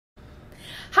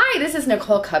Hi, this is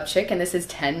Nicole Kupchik, and this is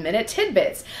 10-Minute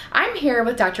Tidbits. I'm here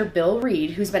with Dr. Bill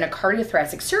Reed, who's been a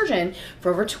cardiothoracic surgeon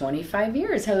for over 25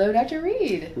 years. Hello, Dr.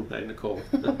 Reed. Hi, Nicole.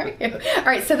 How are you? All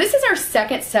right, so this is our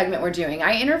second segment we're doing.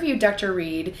 I interviewed Dr.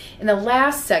 Reed in the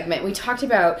last segment. We talked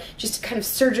about just kind of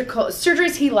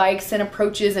surgeries he likes and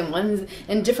approaches and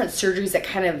different surgeries that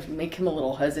kind of make him a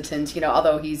little hesitant,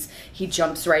 although he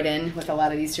jumps right in with a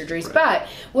lot of these surgeries. Right. But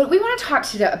what we want to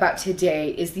talk about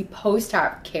today is the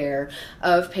post-op care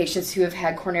of patients who have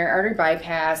had coronary artery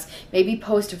bypass, maybe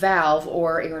post-valve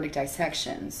or aortic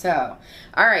dissection. So,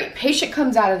 all right, patient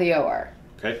comes out of the OR.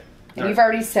 Okay. And you've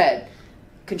already said,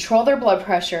 control their blood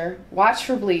pressure, watch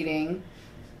for bleeding.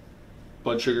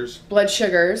 Blood sugars.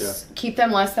 Yeah. Keep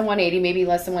them less than 180, maybe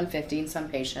less than 150 in some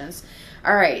patients.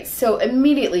 All right, so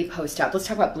immediately post-op, let's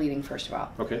talk about bleeding first of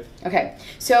all. Okay. Okay,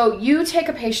 so you take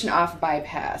a patient off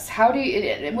bypass. How do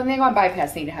you, when they go on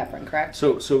bypass, they need a heparin, correct?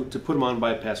 So to put them on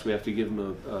bypass, we have to give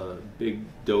them a big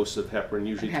dose of heparin,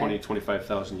 usually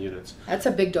 25,000 units. That's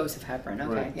a big dose of heparin,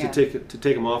 okay. Right. Yeah. To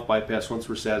take them off bypass, once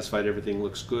we're satisfied everything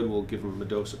looks good, we'll give them a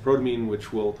dose of protamine,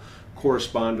 which will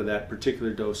correspond to that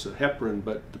particular dose of heparin.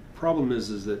 But the problem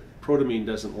is that protamine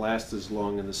doesn't last as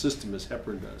long in the system as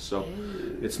heparin does. So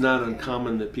it's not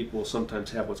uncommon that people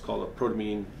sometimes have what's called a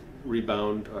protamine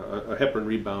rebound, a heparin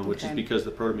rebound, which is because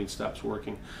the protamine stops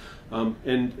working.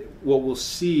 And what we'll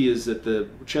see is that the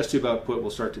chest tube output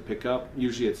will start to pick up.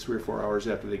 Usually it's 3 or 4 hours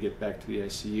after they get back to the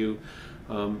ICU.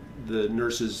 The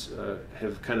nurses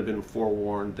have kind of been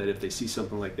forewarned that if they see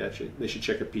something like that, they should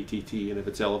check a PTT, and if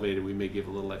it's elevated, we may give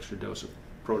a little extra dose of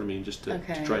protamine just to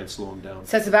try and slow them down.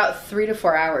 So it's about 3 to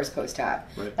 4 hours post-op.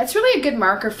 Right. That's really a good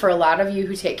marker for a lot of you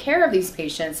who take care of these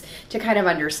patients to kind of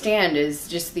understand is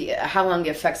just how long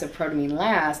the effects of protamine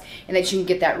last, and that you can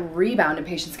get that rebound and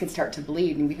patients can start to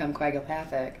bleed and become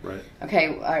coagulopathic. Right. Okay,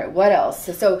 all right, what else?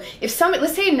 So if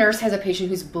let's say a nurse has a patient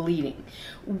who's bleeding,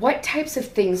 what types of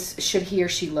things should he or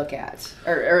she look at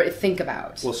or think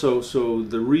about? Well, so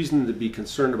the reason to be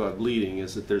concerned about bleeding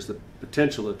is that there's the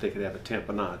potential that they could have a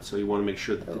tamponade. So you want to make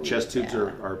sure that the chest tubes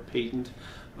are patent.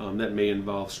 That may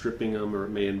involve stripping them, or it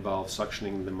may involve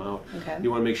suctioning them out. Okay.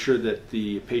 You want to make sure that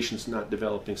the patient's not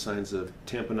developing signs of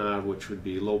tamponade, which would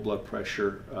be low blood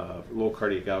pressure, low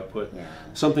cardiac output,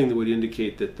 something that would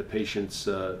indicate that the patient's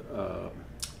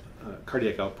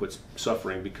cardiac output's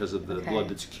suffering because of the blood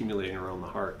that's accumulating around the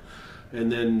heart. And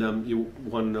then you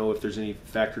want to know if there's any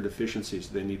factor deficiencies.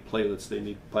 Do they need platelets? Do they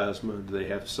need plasma? Do they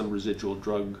have some residual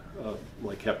drug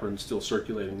like heparin still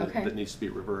circulating that needs to be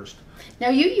reversed? Now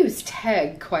you use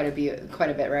TEG quite a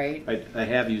bit, right? I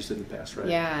have used it in the past, right?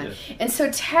 Yeah. And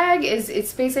so TEG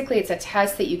it's basically a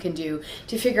test that you can do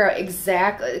to figure out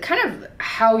exactly kind of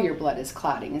how your blood is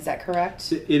clotting. Is that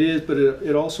correct? It is, but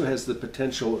it also has the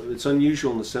potential. It's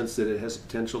unusual in the sense that it has the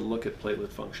potential to look at platelet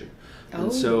function.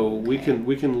 And so we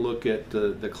can look at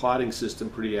the clotting system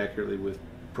pretty accurately with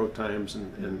protimes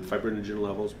and fibrinogen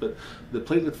levels, but the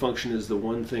platelet function is the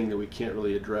one thing that we can't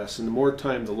really address. And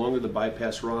the longer the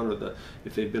bypass we're on, or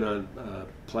if they've been on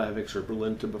Plavix or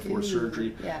Brilinta before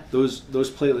surgery, those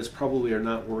platelets probably are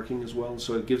not working as well.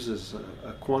 So it gives us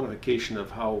a quantification of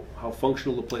how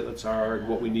functional the platelets are and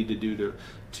what we need to do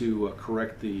to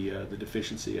correct the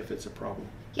deficiency if it's a problem.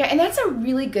 Yeah, and that's a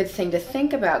really good thing to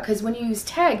think about, because when you use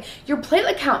TEG, your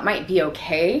platelet count might be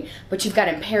okay, but you've got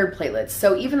impaired platelets.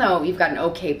 So even though you've got an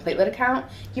okay platelet count,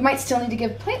 you might still need to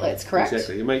give platelets, correct?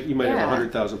 Exactly. You might have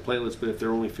 100,000 platelets, but if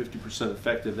they're only 50%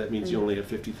 effective, that means you only have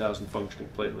 50,000 functioning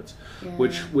platelets,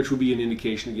 which would be an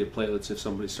indication to give platelets if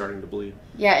somebody's starting to bleed.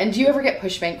 Yeah, and do you ever get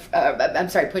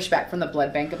pushback from the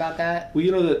blood bank about that?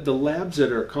 Well, the labs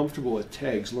that are comfortable with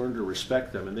TEGs learn to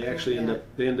respect them, and they actually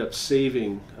end up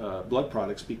saving blood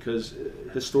products, because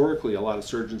historically a lot of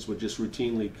surgeons would just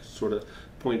routinely sort of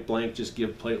point blank just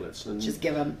give platelets and just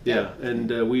give them. And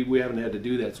we haven't had to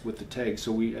do that with the TEG,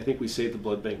 so I think we save the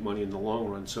blood bank money in the long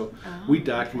run. So we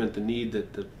document the need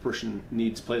that the person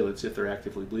needs platelets if they're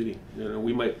actively bleeding.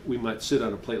 We might sit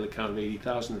on a platelet count of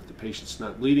 80,000 if the patient's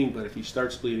not bleeding, but if he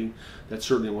starts bleeding, that's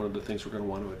certainly one of the things we're going to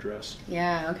want to address.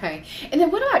 Yeah, okay. And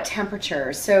then what about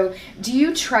temperature? So do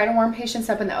you try to warm patients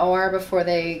up in the OR before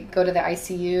they go to the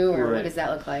ICU, or what does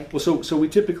that look like? Well, so we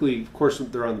typically, of course,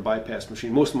 they're on the bypass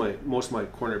machine. Most of my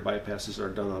coronary bypasses are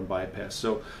done on bypass,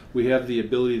 so we have the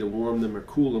ability to warm them or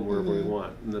cool them wherever we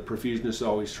want. And the perfusionist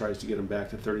always tries to get them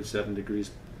back to 37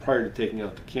 degrees prior to taking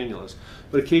out the cannulas,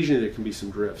 but occasionally there can be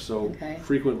some drift. So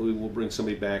frequently we'll bring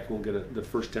somebody back and we'll get the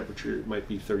first temperature. It might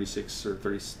be 36 or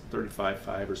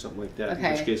 35.5 or something like that,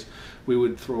 in which case we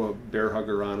would throw a bear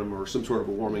hugger on them or some sort of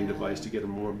a warming device to get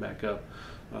them warmed back up.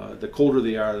 the colder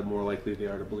they are, the more likely they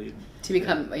are to bleed. To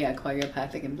become,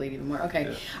 coagulopathic and bleed even more. Okay. Yeah.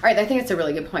 All right. I think that's a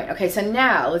really good point. Okay. So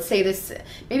now let's say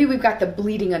maybe we've got the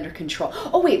bleeding under control.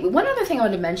 Oh, wait. One other thing I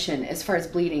wanted to mention as far as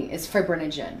bleeding is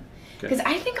fibrinogen. Because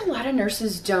I think a lot of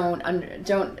nurses don't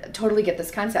totally get this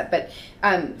concept, but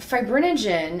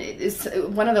fibrinogen is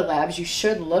one of the labs you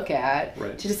should look at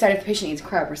to decide if the patient needs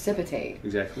cryoprecipitate.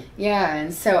 Exactly. Yeah,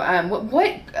 and so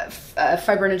what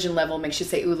fibrinogen level makes you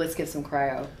say, "Ooh, let's give some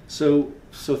cryo"?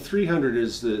 So 300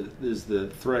 is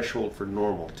the threshold for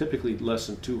normal. Typically less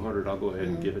than 200, I'll go ahead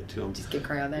and give it to them. Just give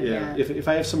cryo then. Yeah. If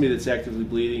I have somebody that's actively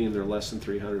bleeding and they're less than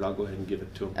 300, I'll go ahead and give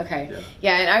it to them. Okay.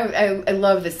 Yeah, and I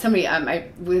love this. Somebody I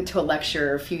went to a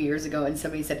lecture a few years ago, and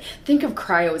somebody said, think of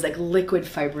cryo as like liquid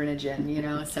fibrinogen.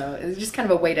 So it's just kind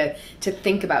of a way to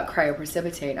think about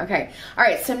cryoprecipitate. Okay. All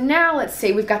right. So now let's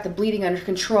say we've got the bleeding under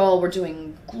control. We're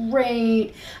doing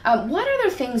great. What other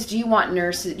things do you want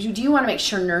nurses? Do you want to make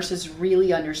sure nurses really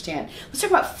understand? Let's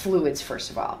talk about fluids first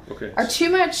of all. Okay.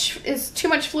 Is too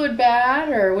much fluid bad,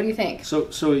 or what do you think? So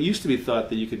it used to be thought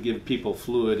that you could give people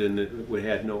fluid and it would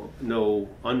have no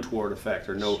untoward effect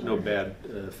or no bad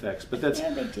effects. But that's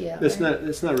a big deal. That's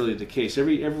not really the case.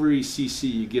 Every cc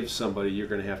you give somebody, you're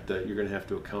going to have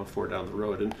to account for down the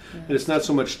road. And it's not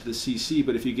so much the cc,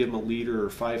 but if you give them a liter or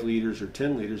 5 liters or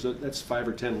 10 liters, that's 5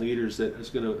 or 10 liters that is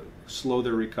going to slow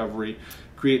their recovery,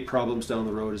 create problems down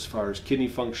the road as far as kidney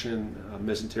function,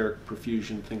 mesenteric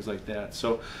perfusion, things like that.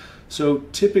 So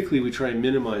typically we try and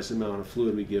minimize the amount of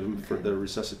fluid we give them for the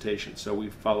resuscitation. So we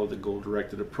follow the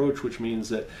goal-directed approach, which means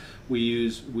that we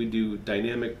do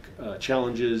dynamic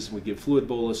challenges. We give fluid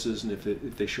boluses, and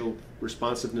if they show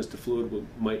responsiveness to fluid, we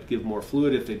might give more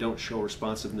fluid. If they don't show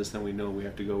responsiveness, then we know we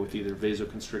have to go with either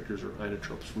vasoconstrictors or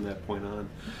inotropes from that point on.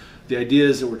 The idea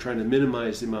is that we're trying to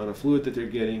minimize the amount of fluid that they're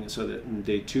getting, so that in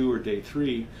day 2 or day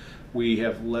 3, we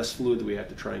have less fluid that we have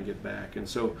to try and get back. And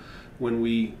so when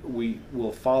we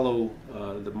will follow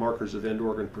the markers of end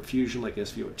organ perfusion like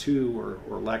SvO2 or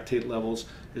lactate levels,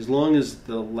 as long as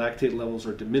the lactate levels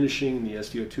are diminishing, the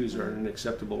SvO2s are in an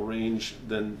acceptable range,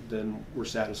 then we're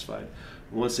satisfied.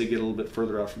 Once they get a little bit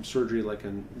further out from surgery, like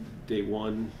on day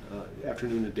 1,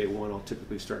 afternoon of day 1, I'll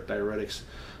typically start diuretics,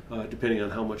 depending on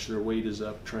how much their weight is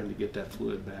up, trying to get that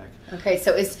fluid back. Okay,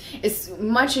 so as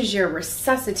much as you're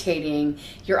resuscitating,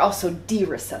 you're also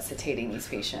de-resuscitating these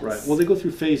patients. Right. Well, they go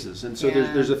through phases, and so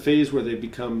there's a phase where they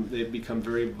become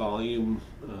very volume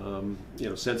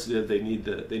sensitive. They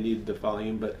need the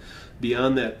volume, but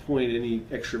beyond that point, any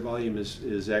extra volume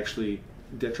is actually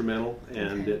detrimental,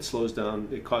 and it slows down.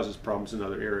 It causes problems in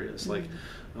other areas like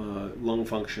lung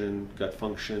function, gut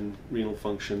function, renal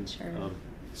function. Sure.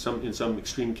 In some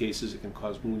extreme cases, it can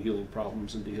cause wound healing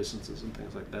problems and dehiscences and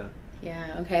things like that.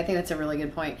 Yeah, okay, I think that's a really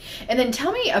good point. And then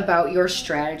tell me about your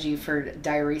strategy for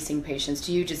diuresing patients.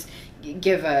 Do you just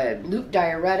give a loop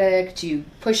diuretic? Do you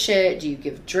push it? Do you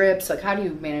give drips? Like, how do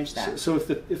you manage that? So if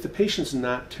the patient's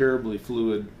not terribly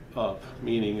fluid up,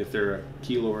 meaning if they're a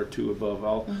kilo or 2 above,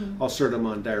 I'll start them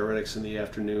on diuretics in the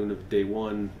afternoon of day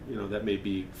 1. That may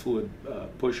be fluid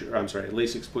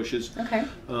Lasix pushes. Okay.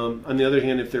 On the other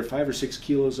hand, if they're 5 or 6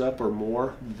 kilos up or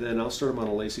more, then I'll start them on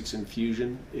a Lasix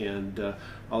infusion, and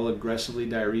I'll aggressively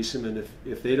diurese them. And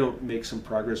if they don't make some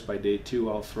progress by day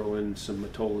 2, I'll throw in some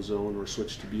metolazone or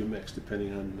switch to Bumex,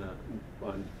 depending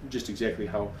on just exactly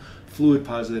how fluid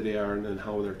positive they are and then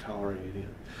how they're tolerating it.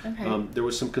 Okay. There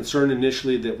was some concern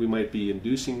initially that we might be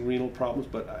inducing renal problems,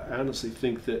 but I honestly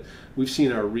think that we've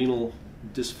seen our renal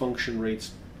dysfunction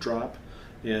rates drop,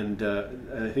 and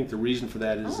I think the reason for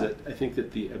that is that I think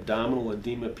that the abdominal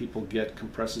edema people get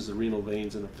compresses the renal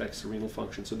veins and affects the renal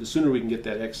function. So the sooner we can get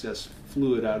that excess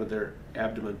fluid out of their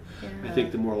abdomen, I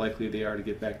think the more likely they are to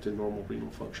get back to normal renal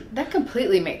function. That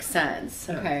completely makes sense.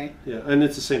 Okay. Yeah, and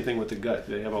it's the same thing with the gut.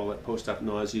 They have all that post-op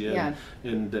nausea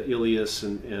and ileus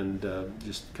and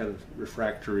just kind of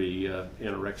refractory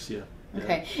anorexia.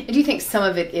 Okay. And do you think some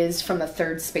of it is from the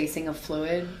third spacing of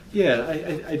fluid?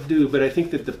 Yeah, I do, but I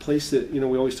think that the place that, we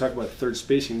always talk about third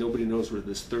spacing, nobody knows where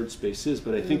this third space is,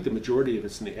 but I think the majority of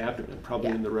it's in the abdomen, probably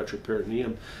in the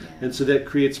retroperitoneum. Yeah. And so that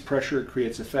creates pressure, it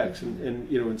creates effects. And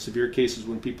in severe cases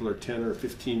when people are 10 or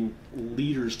 15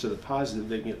 liters to the positive,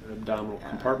 they get abdominal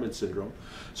compartment syndrome.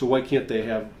 So why can't they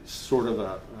have sort of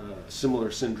a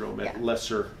similar syndrome at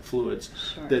lesser fluids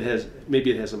that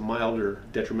maybe it has a milder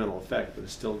detrimental effect, but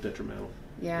it's still detrimental.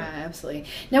 Yeah, absolutely.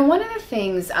 Now, one of the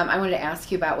things I wanted to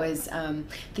ask you about was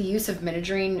the use of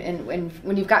midodrine, and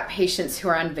when you've got patients who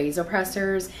are on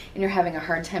vasopressors and you're having a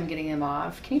hard time getting them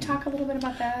off. Can you talk a little bit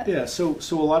about that? Yeah, so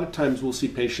a lot of times we'll see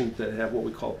patients that have what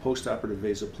we call postoperative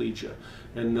vasoplegia,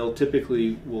 and they'll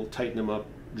typically will tighten them up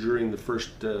during the first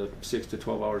 6 to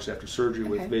 12 hours after surgery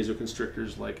with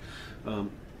vasoconstrictors like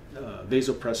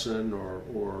vasopressin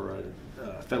or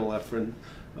phenylephrine,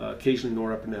 occasionally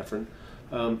norepinephrine.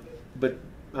 But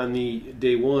on the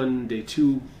day 1, day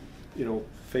 2,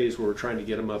 phase where we're trying to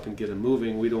get them up and get them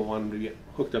moving, we don't want them to get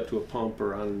hooked up to a pump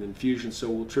or on an infusion,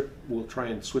 so we'll try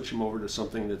and switch them over to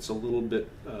something that's a little bit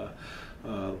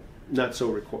not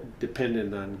so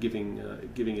dependent on giving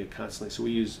it constantly. So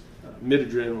we use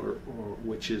Midodrine,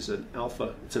 which is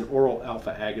it's an oral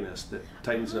alpha agonist that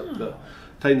tightens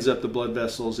up the blood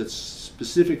vessels. It's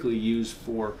specifically used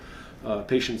for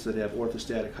patients that have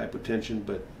orthostatic hypotension,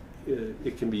 but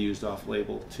it can be used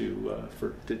off-label to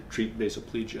treat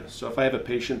vasoplegia. So if I have a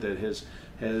patient that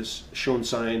has shown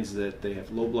signs that they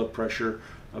have low blood pressure,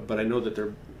 but I know that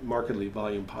they're markedly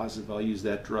volume positive, I'll use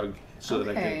that drug so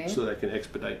that I can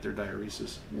expedite their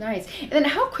diuresis. Nice. And then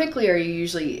how quickly are you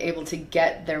usually able to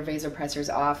get their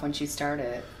vasopressors off once you start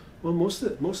it? Well, most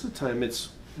of the time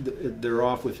they're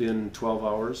off within 12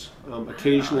 hours.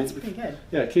 Occasionally, that's pretty good.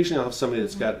 Yeah, occasionally I'll have somebody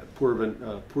that's got poor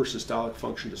systolic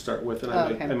function to start with, and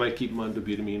I might keep them on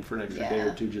dobutamine for an extra day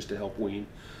or two just to help wean.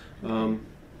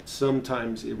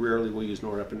 Sometimes, rarely, we'll use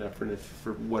norepinephrine if,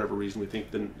 for whatever reason, we think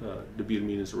the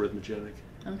dobutamine is arrhythmogenic.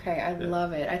 Okay, I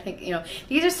love it. I think,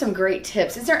 these are some great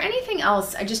tips. Is there anything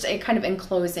else, just kind of in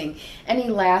closing, any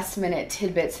last minute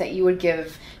tidbits that you would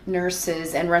give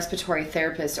nurses and respiratory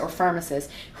therapists or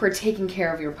pharmacists who are taking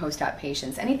care of your post-op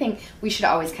patients? Anything we should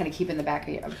always kind of keep in the back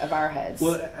of our heads?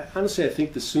 Well, honestly, I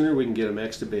think the sooner we can get them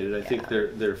extubated, I think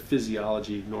their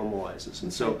physiology normalizes.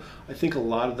 And so I think a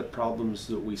lot of the problems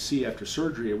that we see after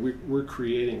surgery, we're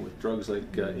creating with drugs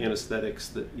like anesthetics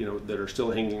that, that are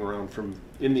still hanging around from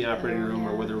in the operating room,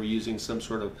 or whether we're using some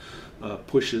sort of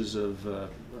pushes of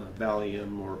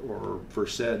Valium or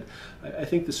Versed. I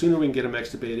think the sooner we can get them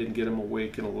extubated and get them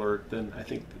awake and alert, then I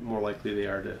think the more likely they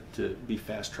are to be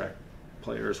fast-track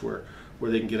players where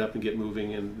they can get up and get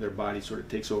moving and their body sort of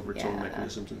takes over its own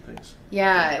mechanisms and things.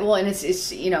 Yeah, well, and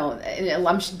it's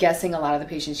I'm guessing a lot of the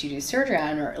patients you do surgery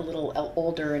on are a little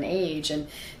older in age, and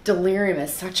delirium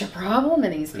is such a problem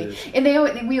in these patients.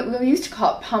 And we used to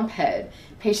call it pump head.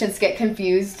 Patients get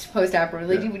confused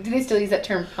post-operatively. Yeah. Do they still use that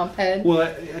term, pump head? Well,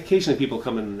 occasionally people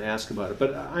come in and ask about it,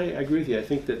 but I agree with you. I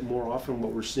think that more often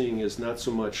what we're seeing is not so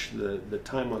much the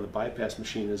time on the bypass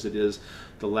machine as it is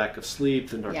the lack of sleep,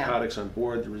 the narcotics on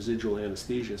board, the residual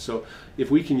anesthesia. So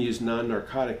if we can use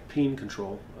non-narcotic pain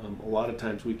control, a lot of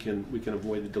times we can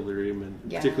avoid the delirium,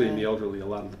 and particularly in the elderly, a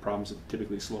lot of the problems that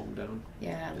typically slow them down.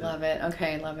 Yeah, love it.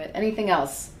 Okay, love it. Anything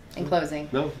else in closing?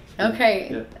 No. Okay.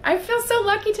 Yeah. I feel so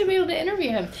lucky to be able to interview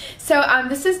him. So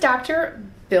this is Dr.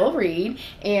 Bill Reed,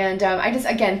 and I just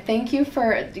again thank you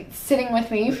for sitting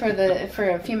with me for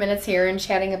a few minutes here and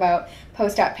chatting about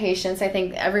post-op patients. I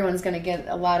think everyone's going to get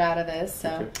a lot out of this. So.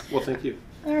 Okay. Well, thank you.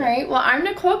 All right. Well, I'm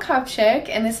Nicole Kupchik,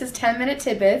 and this is 10 Minute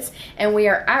Tidbits, and we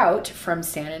are out from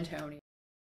San Antonio.